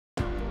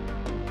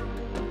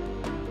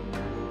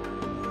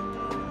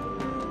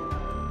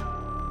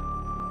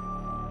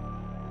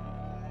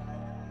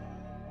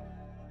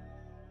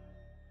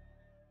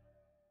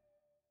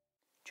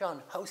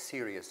John, how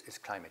serious is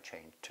climate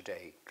change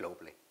today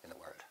globally in the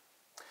world?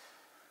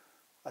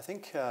 I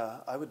think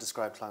I would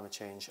describe climate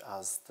change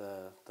as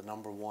the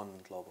number one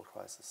global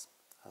crisis,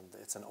 and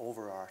it's an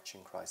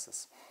overarching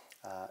crisis.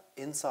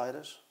 Inside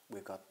it,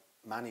 we've got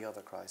many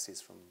other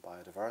crises, from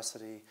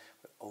biodiversity,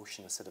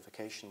 ocean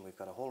acidification. We've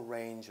got a whole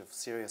range of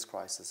serious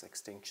crises,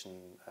 extinction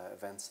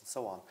events and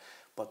so on.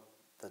 But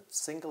the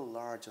single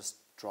largest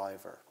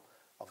driver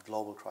of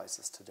global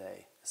crisis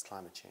today is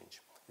climate change.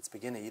 It's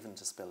beginning even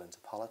to spill into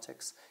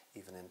politics,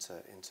 even into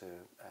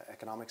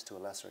economics to a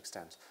lesser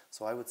extent.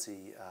 So I would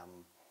see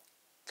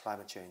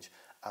climate change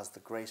as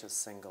the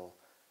greatest single,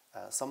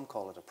 some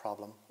call it a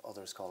problem,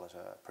 others call it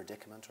a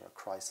predicament or a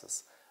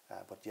crisis,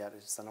 but yet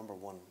it's the number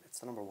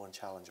one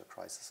challenge or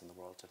crisis in the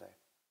world today.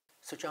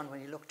 So John,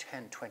 when you look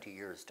 10, 20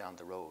 years down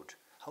the road,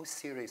 how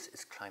serious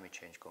is climate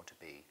change going to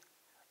be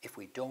if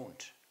we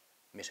don't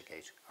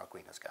mitigate our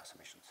greenhouse gas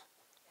emissions?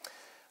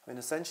 I mean,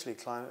 essentially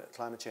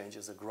climate change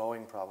is a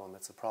growing problem.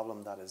 It's a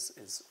problem that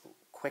is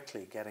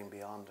quickly getting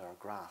beyond our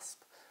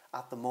grasp.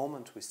 At the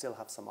moment, we still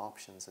have some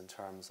options in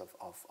terms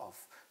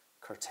of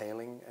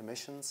curtailing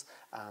emissions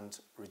and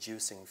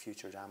reducing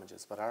future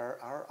damages, but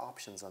our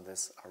options on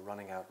this are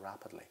running out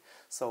rapidly.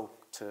 So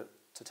to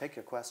take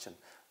your question,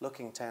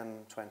 looking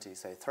 10, 20,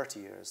 say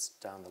 30 years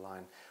down the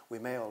line, we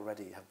may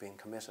already have been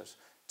committed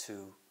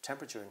to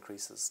temperature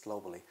increases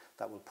globally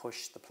that will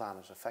push the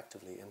planet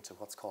effectively into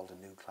what's called a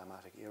new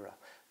climatic era.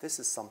 This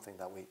is something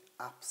that we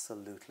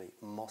absolutely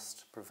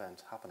must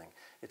prevent happening.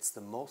 It's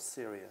the most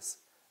serious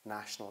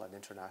national and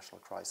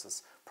international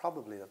crisis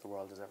probably that the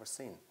world has ever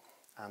seen.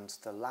 And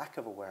the lack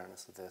of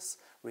awareness of this,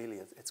 really,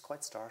 it's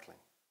quite startling.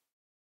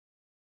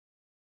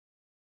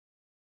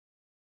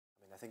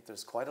 I mean, I think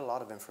there's quite a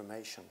lot of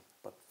information,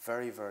 but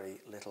very,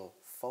 very little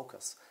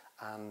focus.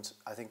 And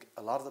I think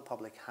a lot of the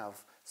public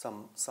have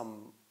some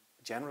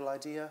general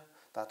idea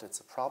that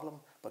it's a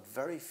problem, but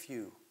very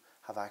few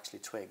have actually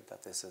twigged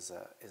that this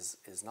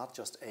is not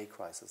just a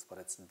crisis, but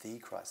it's the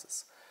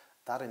crisis.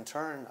 That in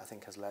turn, I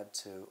think, has led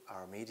to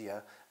our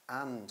media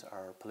and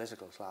our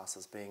political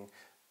classes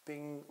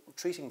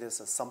treating this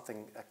as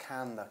something, a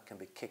can that can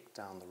be kicked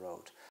down the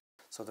road.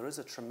 So there is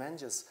a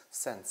tremendous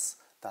sense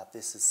that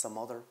this is some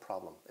other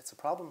problem. It's a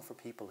problem for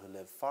people who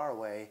live far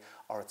away,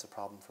 or it's a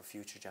problem for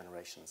future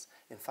generations.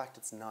 In fact,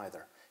 it's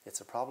neither. It's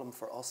a problem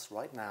for us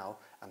right now,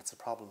 and it's a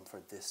problem for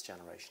this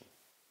generation.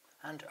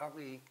 And are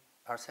we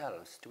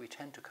ourselves, do we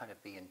tend to kind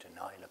of be in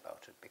denial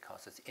about it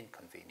because it's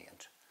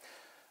inconvenient?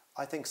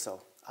 I think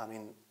so. I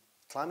mean,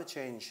 climate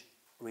change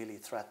really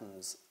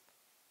threatens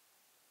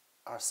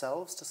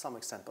ourselves to some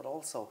extent, but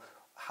also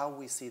how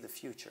we see the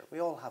future. We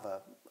all have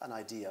an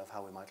idea of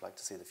how we might like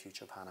to see the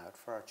future pan out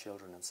for our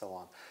children and so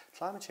on.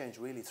 Climate change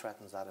really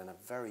threatens that in a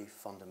very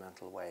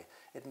fundamental way.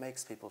 It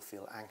makes people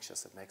feel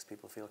anxious, it makes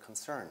people feel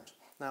concerned.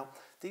 Now,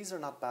 these are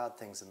not bad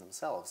things in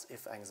themselves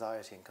if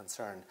anxiety and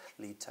concern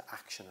lead to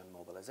action and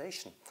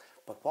mobilisation.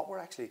 But what we're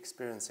actually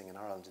experiencing in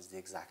Ireland is the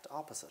exact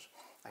opposite.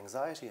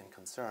 Anxiety and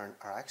concern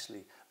are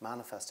actually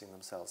manifesting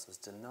themselves as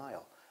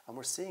denial. And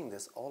we're seeing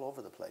this all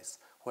over the place,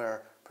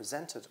 where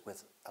presented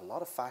with a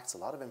lot of facts, a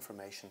lot of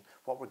information,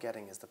 what we're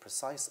getting is the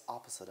precise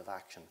opposite of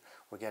action.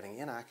 We're getting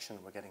inaction,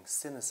 we're getting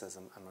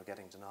cynicism, and we're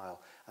getting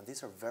denial. And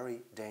these are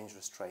very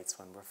dangerous traits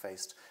when we're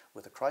faced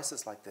with a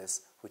crisis like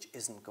this, which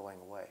isn't going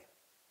away.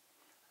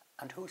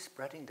 And who's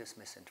spreading this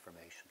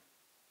misinformation?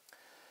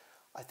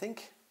 I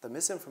think the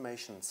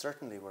misinformation,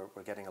 certainly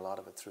we're getting a lot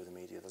of it through the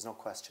media. There's no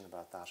question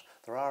about that.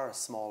 There are a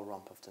small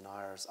rump of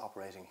deniers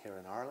operating here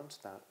in Ireland.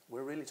 Now,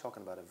 we're really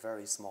talking about a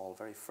very small,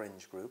 very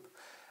fringe group.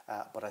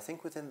 But I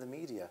think within the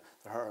media,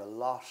 there are a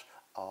lot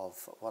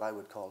of what I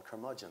would call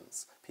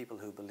curmudgeons, people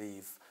who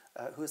believe,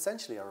 who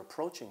essentially are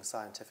approaching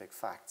scientific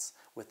facts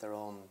with their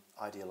own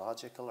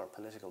ideological or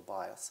political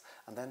bias,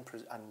 and then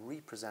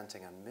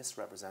representing and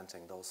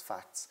misrepresenting those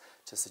facts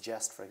to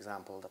suggest, for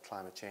example, that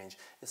climate change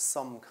is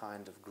some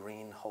kind of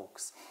green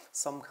hoax,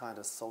 some kind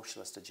of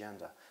socialist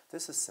agenda.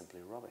 This is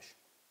simply rubbish.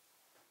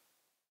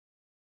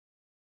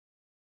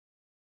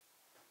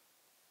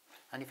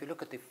 And if you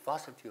look at the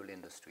fossil fuel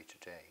industry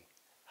today,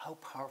 how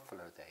powerful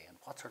are they, and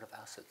what sort of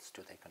assets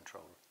do they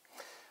control?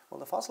 Well,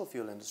 the fossil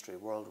fuel industry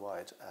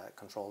worldwide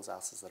controls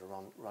assets that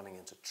are running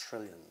into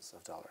trillions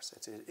of dollars.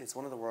 It's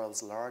one of the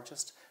world's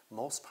largest,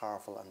 most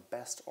powerful and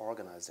best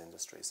organised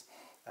industries,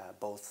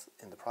 both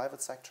in the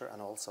private sector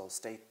and also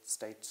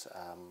state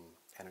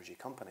energy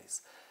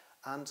companies.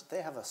 And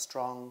they have a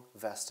strong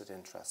vested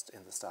interest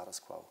in the status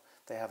quo.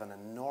 They have an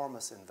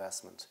enormous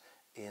investment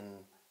in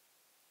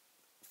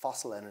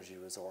fossil energy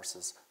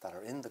resources that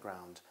are in the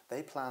ground.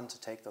 They plan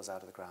to take those out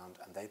of the ground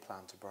and they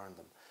plan to burn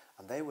them.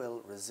 And they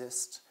will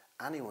resist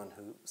anyone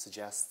who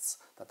suggests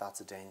that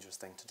that's a dangerous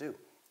thing to do.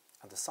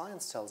 And the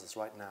science tells us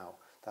right now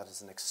that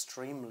it's an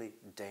extremely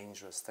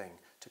dangerous thing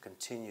to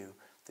continue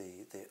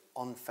the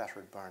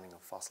unfettered burning of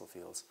fossil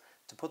fuels.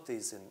 To put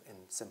these in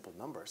simple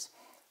numbers,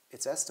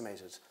 it's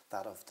estimated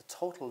that of the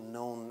total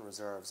known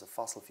reserves of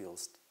fossil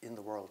fuels in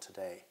the world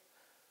today,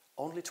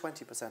 only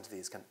 20% of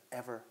these can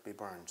ever be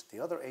burned. The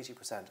other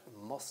 80%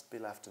 must be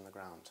left in the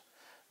ground.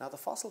 Now, the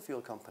fossil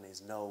fuel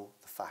companies know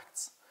the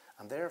facts,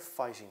 and they're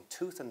fighting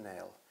tooth and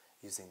nail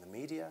using the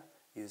media,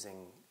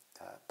 using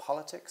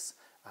politics,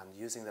 and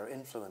using their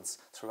influence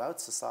throughout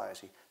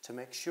society to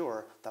make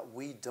sure that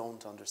we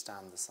don't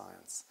understand the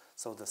science.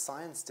 So the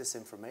science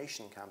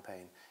disinformation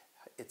campaign,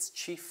 its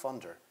chief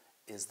funder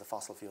is the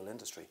fossil fuel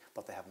industry,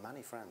 but they have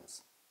many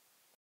friends.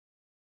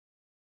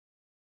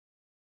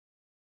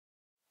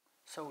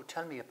 So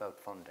tell me about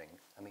funding.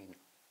 I mean,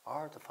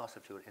 are the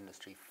fossil fuel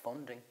industry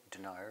funding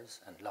deniers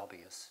and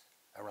lobbyists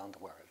around the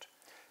world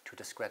to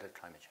discredit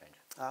climate change?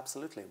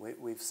 Absolutely.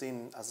 We've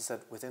seen, as I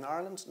said, within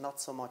Ireland,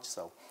 not so much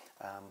so,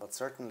 but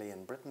certainly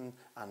in Britain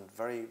and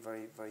very,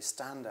 very, very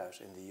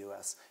standout in the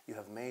US, you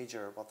have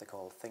major, what they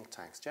call think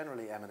tanks,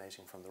 generally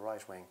emanating from the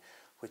right wing,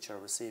 which are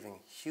receiving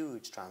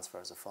huge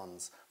transfers of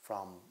funds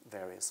from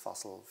various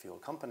fossil fuel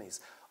companies,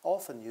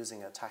 often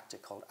using a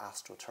tactic called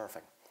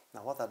astroturfing.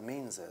 Now, what that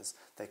means is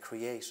they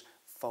create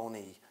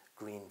phony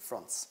green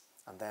fronts,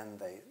 and then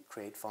they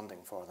create funding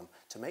for them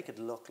to make it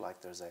look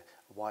like there's a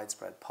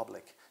widespread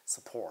public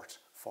support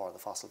for the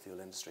fossil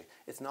fuel industry.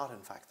 It's not, in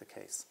fact, the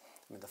case.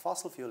 I mean, the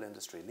fossil fuel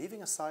industry,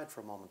 leaving aside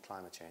for a moment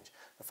climate change,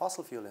 the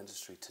fossil fuel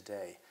industry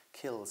today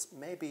kills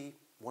maybe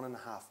 1.5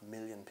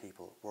 million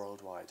people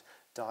worldwide,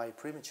 die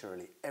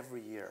prematurely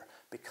every year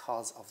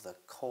because of the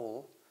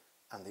coal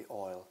and the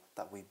oil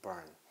that we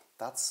burn.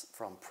 That's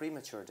from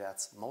premature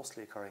deaths,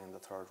 mostly occurring in the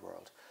third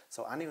world.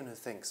 So anyone who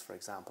thinks, for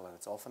example, and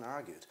it's often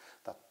argued,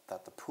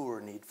 that the poor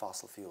need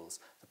fossil fuels,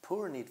 the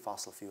poor need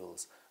fossil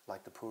fuels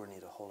like the poor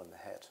need a hole in the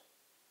head.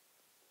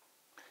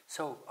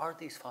 So are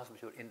these fossil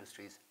fuel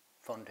industries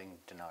funding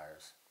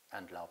deniers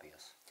and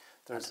lobbyists?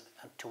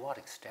 And to what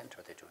extent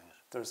are they doing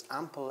it? There's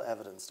ample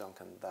evidence,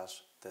 Duncan, that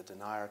the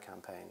denier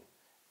campaign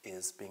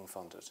is being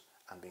funded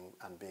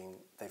and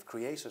they've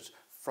created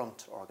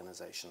front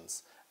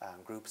organisations,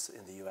 groups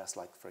in the US,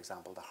 like, for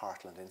example, the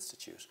Heartland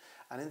Institute.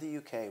 And in the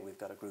UK, we've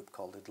got a group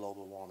called the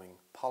Global Warming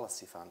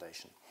Policy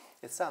Foundation.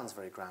 It sounds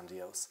very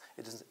grandiose.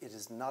 It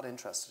is not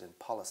interested in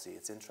policy,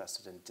 it's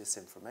interested in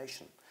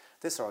disinformation.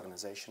 This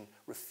organisation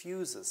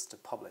refuses to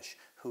publish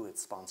who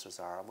its sponsors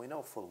are, and we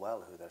know full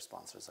well who their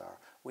sponsors are.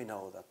 We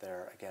know that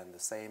they're, again, the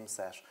same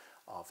set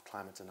of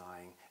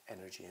climate-denying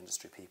energy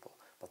industry people,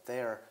 but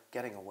they're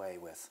getting away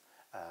with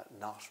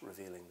not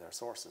revealing their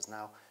sources.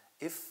 Now,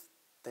 if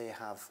they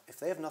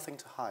have nothing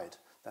to hide,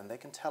 then they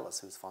can tell us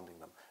who's funding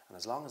them. And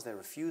as long as they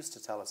refuse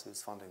to tell us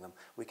who's funding them,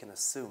 we can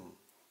assume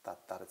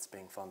that it's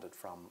being funded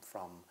from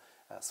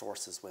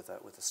sources with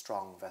a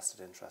strong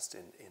vested interest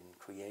in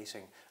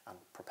creating and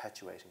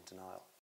perpetuating denial.